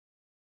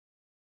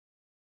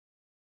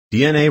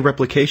DNA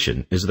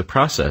replication is the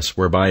process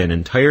whereby an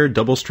entire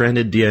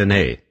double-stranded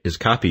DNA is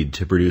copied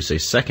to produce a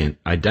second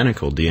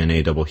identical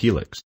DNA double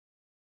helix.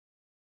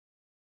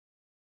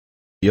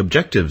 The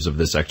objectives of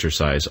this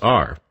exercise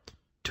are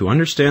to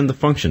understand the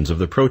functions of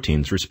the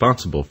proteins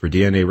responsible for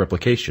DNA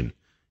replication,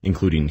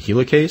 including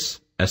helicase,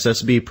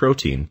 SSB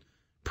protein,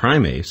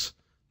 primase,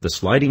 the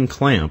sliding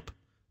clamp,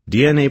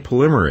 DNA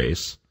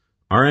polymerase,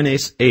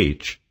 RNase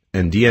H,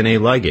 and DNA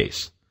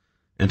ligase,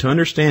 and to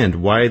understand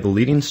why the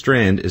leading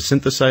strand is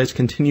synthesized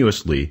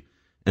continuously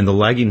and the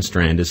lagging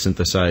strand is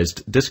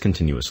synthesized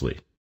discontinuously.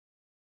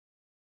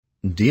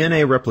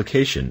 DNA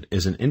replication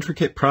is an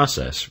intricate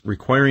process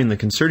requiring the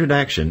concerted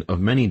action of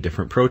many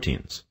different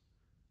proteins.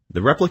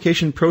 The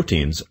replication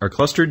proteins are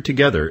clustered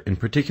together in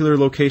particular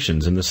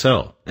locations in the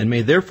cell and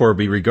may therefore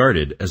be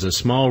regarded as a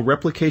small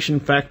replication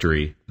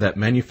factory that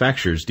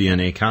manufactures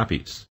DNA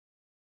copies.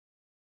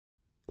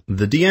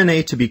 The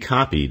DNA to be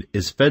copied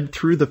is fed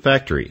through the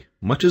factory,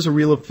 much as a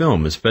reel of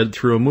film is fed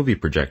through a movie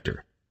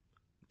projector.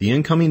 The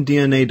incoming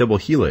DNA double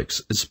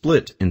helix is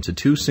split into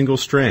two single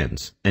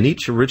strands, and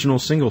each original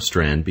single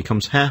strand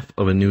becomes half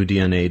of a new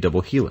DNA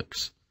double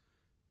helix.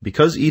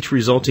 Because each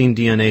resulting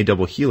DNA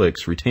double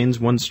helix retains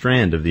one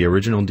strand of the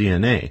original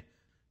DNA,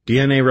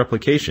 DNA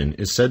replication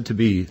is said to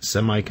be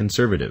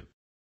semi-conservative.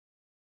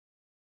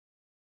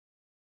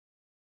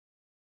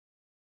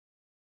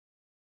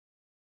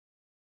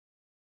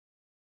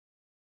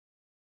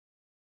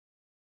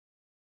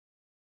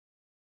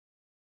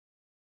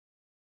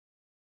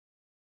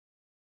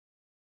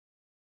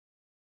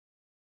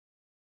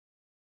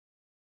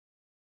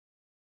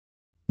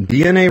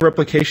 DNA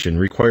replication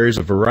requires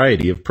a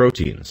variety of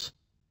proteins.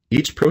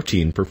 Each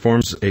protein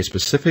performs a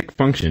specific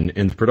function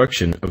in the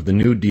production of the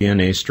new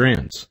DNA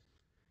strands.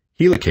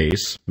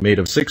 Helicase, made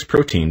of 6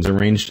 proteins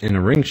arranged in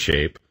a ring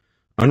shape,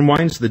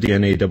 unwinds the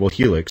DNA double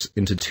helix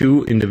into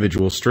 2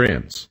 individual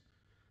strands.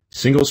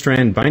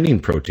 Single-strand binding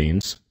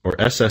proteins, or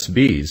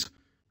SSBs,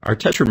 are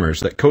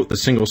tetramers that coat the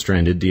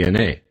single-stranded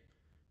DNA.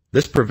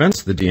 This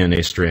prevents the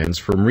DNA strands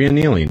from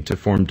reannealing to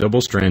form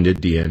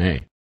double-stranded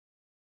DNA.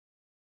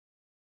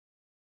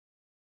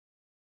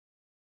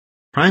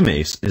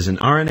 Primase is an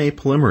RNA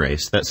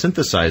polymerase that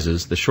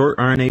synthesizes the short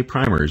RNA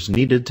primers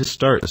needed to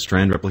start the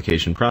strand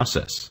replication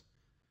process.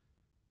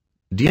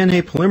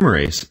 DNA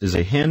polymerase is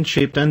a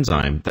hand-shaped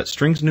enzyme that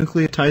strings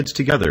nucleotides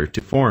together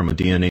to form a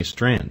DNA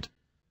strand.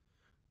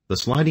 The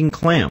sliding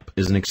clamp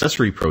is an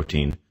accessory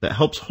protein that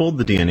helps hold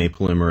the DNA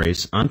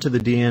polymerase onto the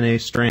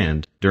DNA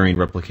strand during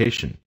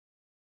replication.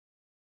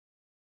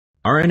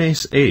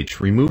 RNase H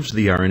removes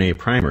the RNA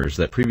primers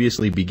that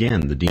previously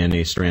began the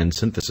DNA strand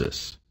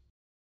synthesis.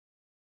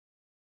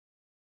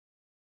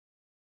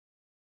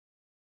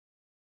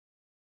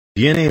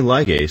 DNA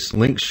ligase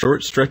links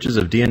short stretches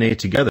of DNA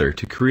together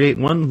to create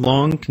one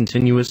long,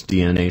 continuous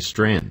DNA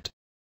strand.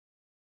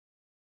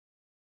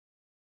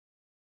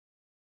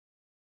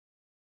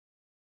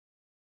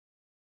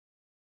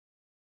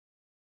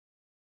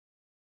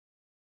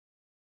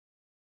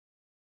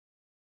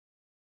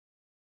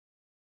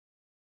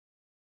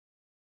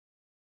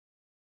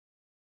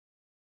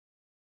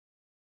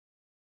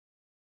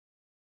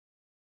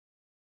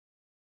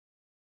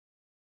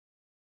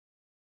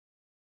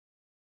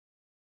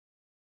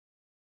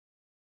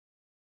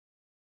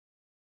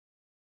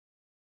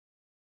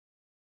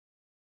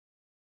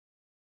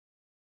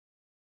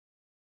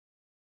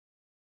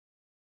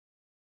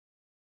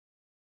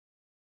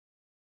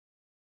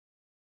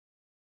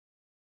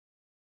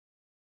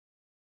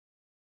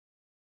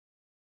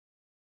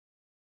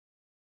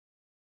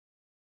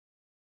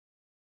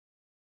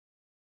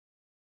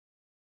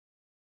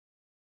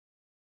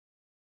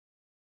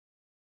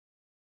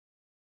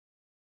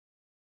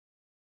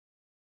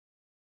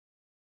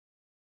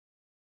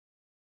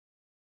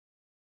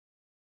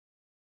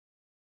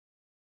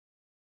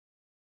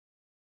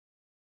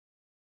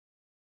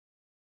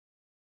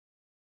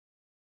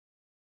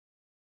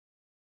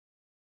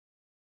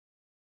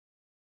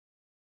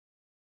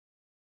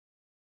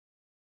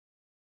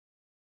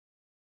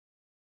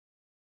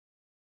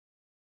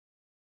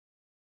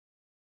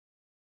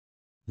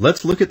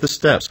 Let's look at the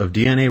steps of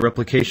DNA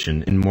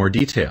replication in more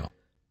detail.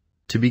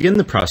 To begin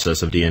the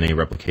process of DNA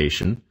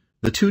replication,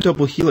 the 2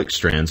 double helix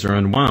strands are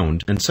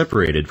unwound and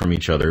separated from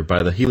each other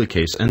by the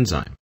helicase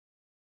enzyme.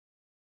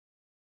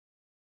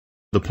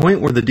 The point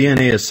where the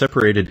DNA is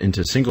separated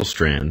into single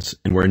strands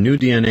and where new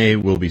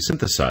DNA will be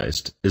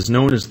synthesized is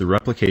known as the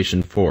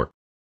replication fork.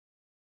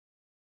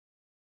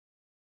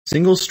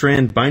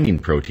 Single-strand binding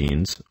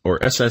proteins, or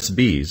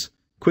SSBs,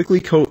 quickly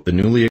coat the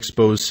newly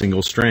exposed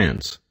single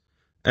strands.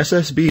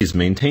 SSBs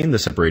maintain the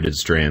separated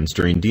strands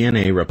during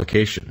DNA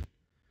replication.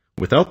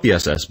 Without the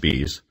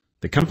SSBs,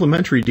 the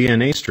complementary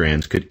DNA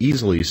strands could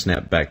easily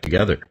snap back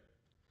together.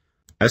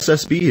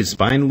 SSBs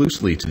bind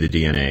loosely to the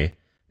DNA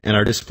and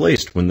are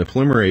displaced when the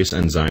polymerase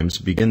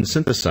enzymes begin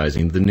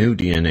synthesizing the new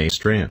DNA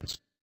strands.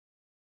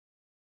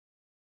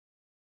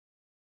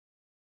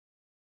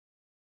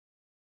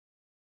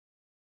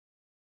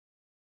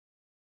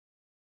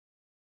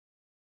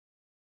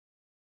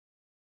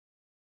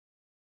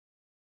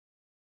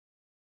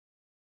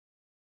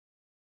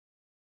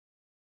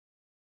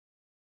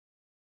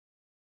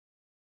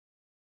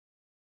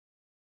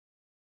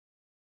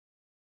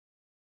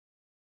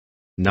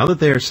 Now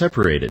that they are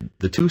separated,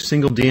 the two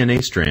single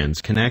DNA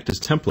strands can act as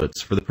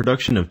templates for the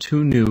production of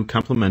two new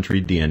complementary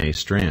DNA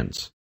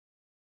strands.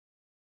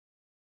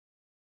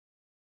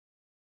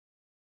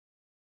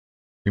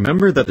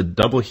 Remember that the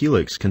double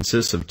helix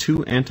consists of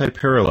two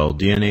antiparallel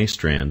DNA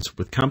strands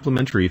with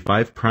complementary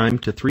 5'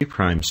 to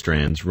 3'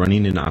 strands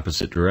running in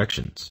opposite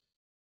directions.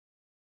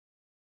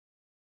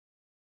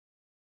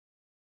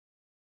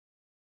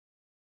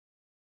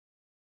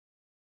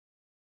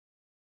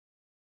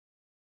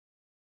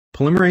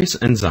 Polymerase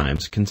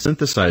enzymes can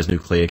synthesize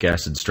nucleic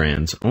acid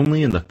strands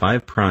only in the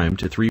 5'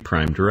 to 3'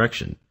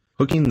 direction,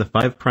 hooking the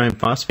 5'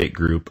 phosphate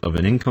group of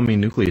an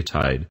incoming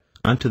nucleotide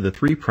onto the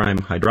 3'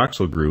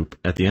 hydroxyl group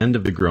at the end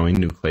of the growing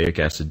nucleic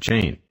acid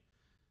chain.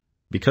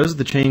 Because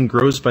the chain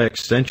grows by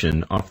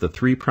extension off the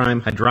 3'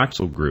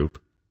 hydroxyl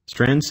group,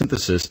 strand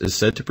synthesis is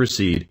said to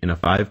proceed in a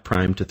 5'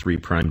 to 3'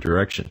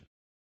 direction.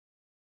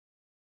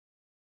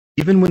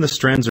 Even when the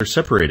strands are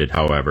separated,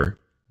 however,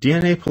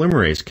 DNA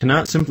polymerase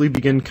cannot simply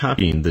begin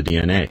copying the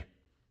DNA.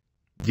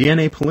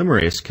 DNA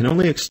polymerase can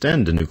only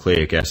extend a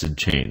nucleic acid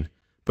chain,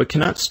 but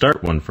cannot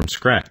start one from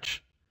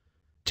scratch.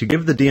 To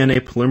give the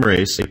DNA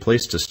polymerase a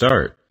place to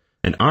start,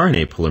 an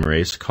RNA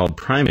polymerase called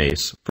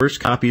primase first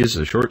copies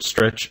a short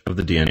stretch of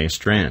the DNA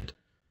strand.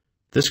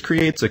 This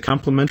creates a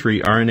complementary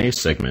RNA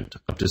segment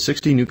up to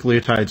 60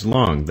 nucleotides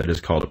long that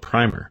is called a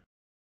primer.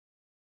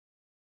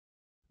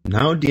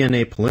 Now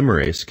DNA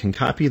polymerase can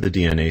copy the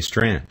DNA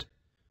strand.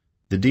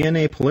 The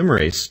DNA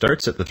polymerase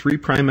starts at the 3'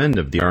 end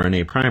of the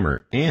RNA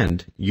primer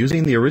and,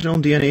 using the original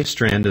DNA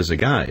strand as a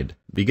guide,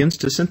 begins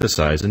to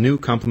synthesize a new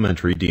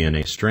complementary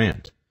DNA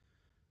strand.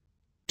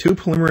 Two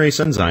polymerase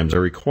enzymes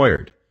are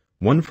required,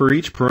 one for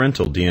each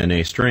parental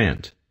DNA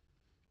strand.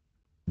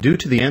 Due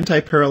to the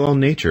antiparallel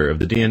nature of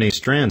the DNA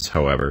strands,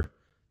 however,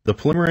 the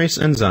polymerase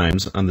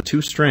enzymes on the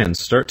two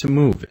strands start to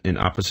move in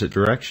opposite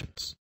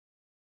directions.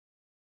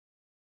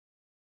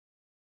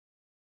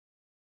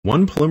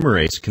 One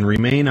polymerase can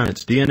remain on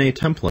its DNA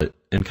template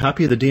and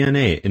copy the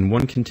DNA in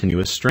one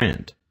continuous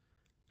strand.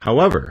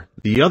 However,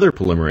 the other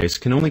polymerase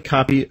can only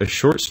copy a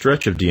short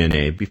stretch of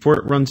DNA before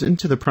it runs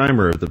into the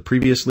primer of the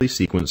previously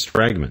sequenced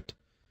fragment.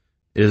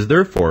 It is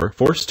therefore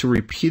forced to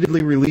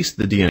repeatedly release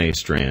the DNA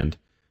strand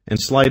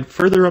and slide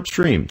further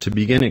upstream to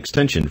begin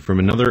extension from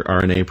another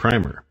RNA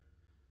primer.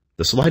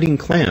 The sliding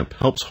clamp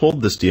helps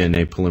hold this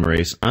DNA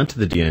polymerase onto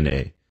the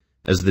DNA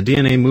as the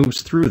DNA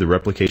moves through the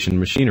replication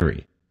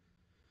machinery.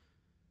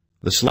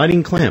 The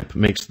sliding clamp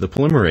makes the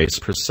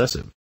polymerase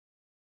processive.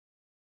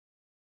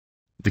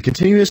 The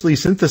continuously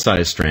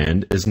synthesized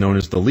strand is known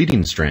as the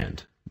leading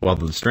strand, while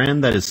the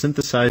strand that is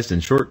synthesized in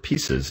short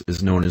pieces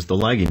is known as the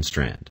lagging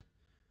strand.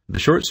 The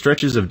short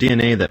stretches of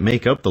DNA that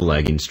make up the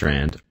lagging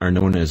strand are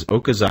known as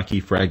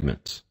Okazaki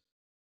fragments.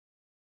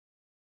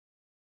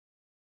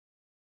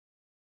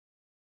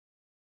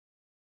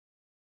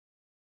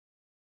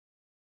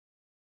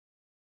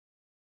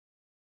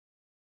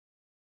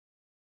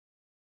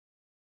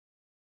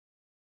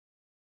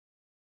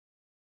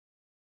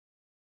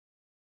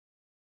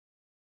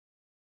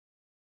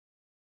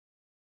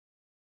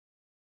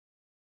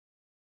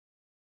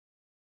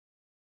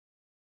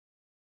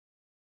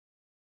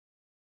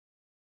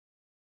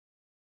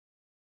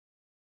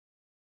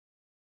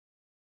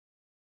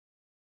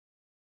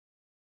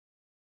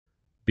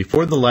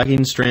 Before the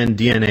lagging strand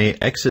DNA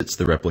exits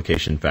the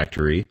replication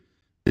factory,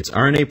 its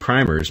RNA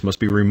primers must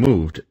be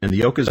removed and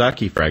the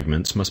Okazaki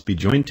fragments must be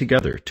joined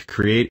together to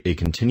create a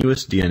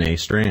continuous DNA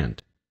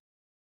strand.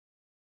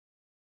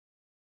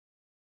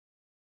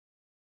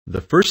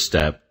 The first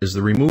step is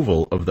the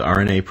removal of the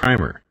RNA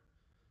primer.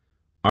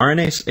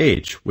 RNase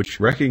H, which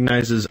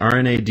recognizes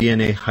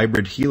RNA-DNA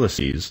hybrid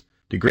helices,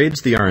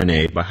 degrades the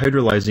RNA by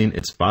hydrolyzing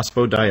its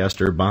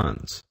phosphodiester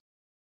bonds.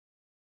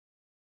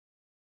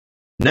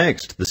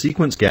 Next, the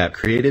sequence gap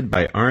created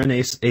by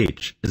RNase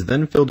H is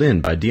then filled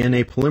in by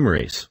DNA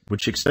polymerase,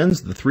 which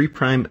extends the 3'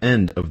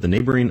 end of the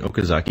neighboring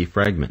Okazaki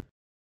fragment.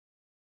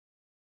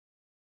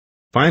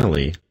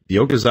 Finally, the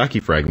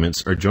Okazaki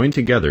fragments are joined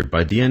together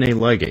by DNA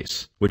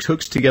ligase, which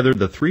hooks together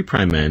the 3'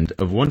 end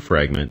of one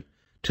fragment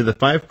to the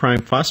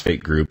 5'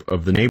 phosphate group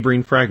of the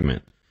neighboring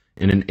fragment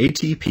in an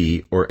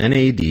ATP or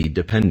NAD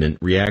dependent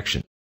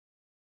reaction.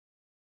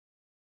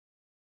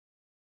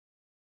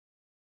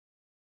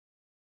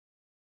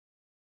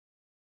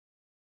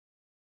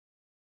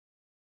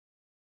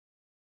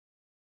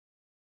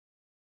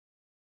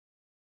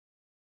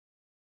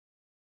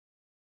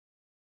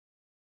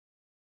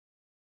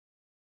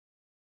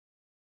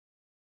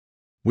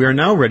 We are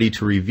now ready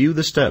to review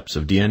the steps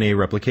of DNA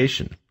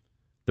replication.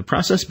 The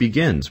process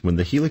begins when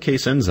the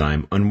helicase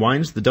enzyme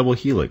unwinds the double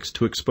helix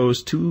to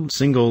expose two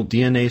single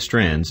DNA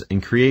strands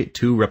and create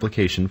two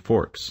replication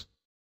forks.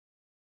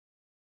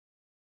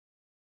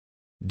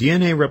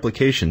 DNA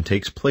replication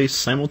takes place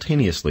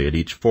simultaneously at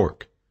each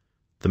fork.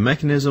 The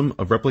mechanism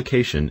of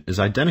replication is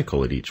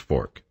identical at each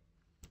fork.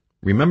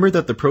 Remember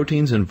that the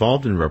proteins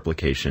involved in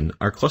replication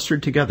are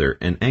clustered together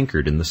and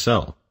anchored in the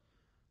cell.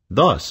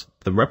 Thus,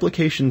 the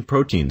replication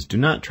proteins do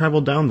not travel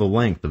down the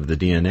length of the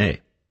DNA.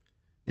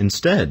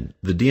 Instead,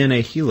 the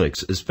DNA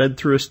helix is fed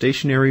through a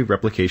stationary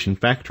replication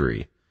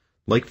factory,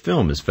 like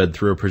film is fed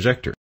through a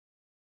projector.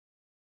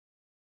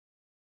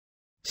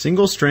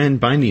 Single-strand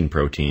binding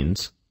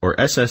proteins, or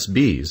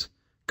SSBs,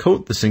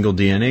 coat the single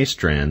DNA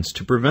strands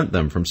to prevent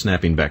them from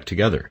snapping back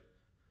together.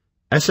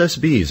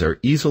 SSBs are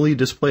easily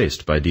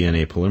displaced by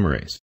DNA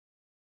polymerase.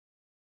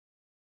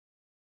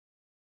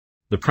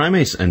 The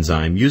primase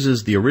enzyme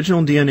uses the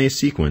original DNA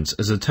sequence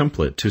as a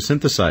template to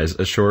synthesize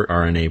a short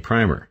RNA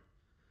primer.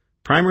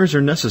 Primers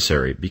are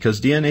necessary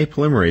because DNA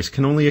polymerase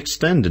can only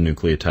extend a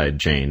nucleotide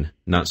chain,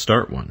 not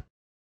start one.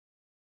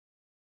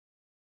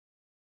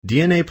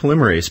 DNA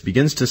polymerase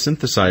begins to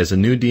synthesize a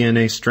new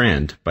DNA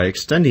strand by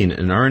extending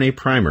an RNA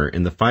primer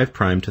in the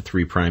 5' to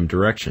 3'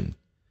 direction.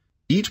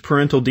 Each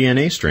parental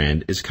DNA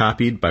strand is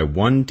copied by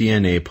one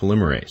DNA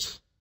polymerase.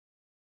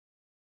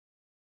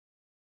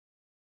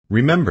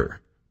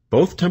 Remember,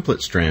 both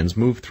template strands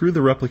move through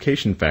the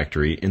replication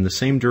factory in the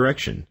same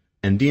direction,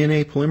 and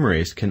DNA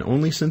polymerase can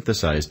only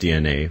synthesize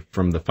DNA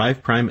from the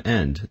 5'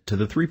 end to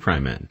the 3'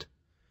 end.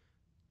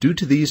 Due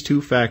to these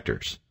two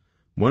factors,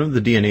 one of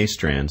the DNA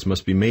strands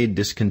must be made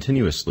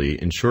discontinuously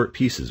in short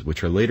pieces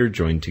which are later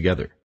joined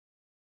together.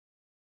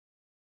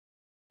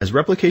 As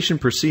replication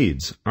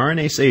proceeds,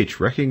 RNase H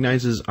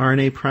recognizes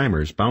RNA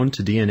primers bound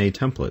to DNA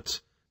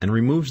templates and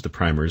removes the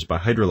primers by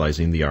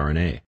hydrolyzing the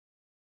RNA.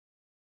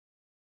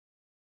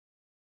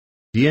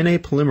 DNA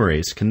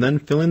polymerase can then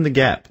fill in the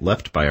gap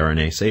left by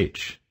RNase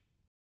H.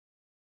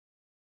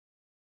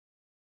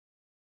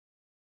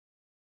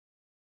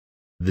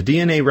 The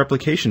DNA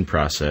replication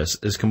process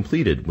is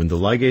completed when the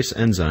ligase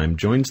enzyme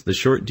joins the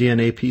short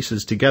DNA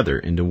pieces together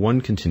into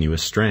one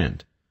continuous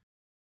strand.